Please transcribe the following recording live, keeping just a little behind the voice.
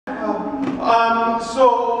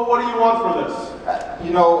So what do you want for this?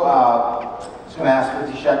 Just going to ask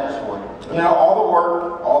 50 shekels for it. All the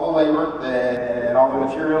work, all the labor, and all the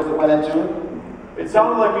materials that went into it. It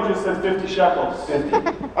sounded like you just said 50 shekels. 50.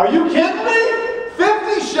 Are you kidding me?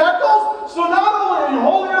 50 shekels? So not only are you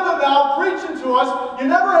holier than thou, preaching to us, you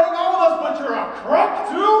never hang out with us, but you're a crook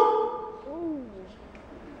too?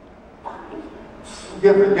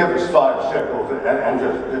 Give us 5 shekels and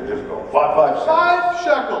just go. 5 shekels. 5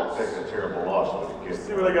 shekels. Takes a terrible loss for the kids. Let's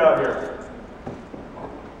see what I got here.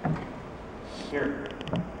 Here.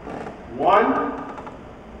 1,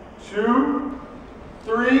 2,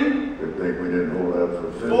 3. Good thing we didn't hold that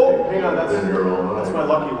for 50. Oh, hang on, that's my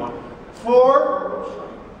lucky one. 4,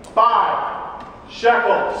 5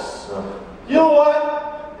 shekels. You know what?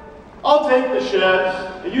 I'll take the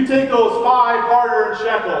sheds, and you take those 5 hard-earned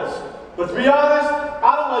shekels. But to be honest,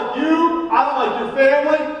 I don't like you, I don't like your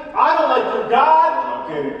family, I don't like your God.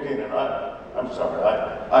 Kenan, I'm sorry.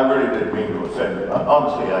 I really didn't mean to offend you.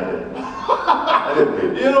 Honestly, I didn't. I didn't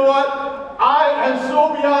mean to. You know what? I am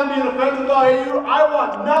so beyond being offended by you, I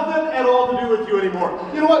want nothing at all to do with you anymore.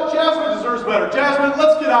 You know what? Jasmine deserves better. Jasmine,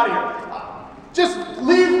 let's get out of here. Just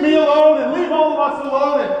leave me alone and leave all of us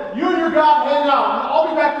alone, and you and your God hang out. I'll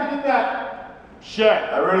be back to get that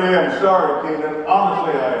shed. I really am sorry, Kenan.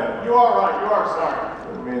 Honestly, I am. You are right. You are sorry. I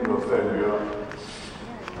didn't mean to offend you.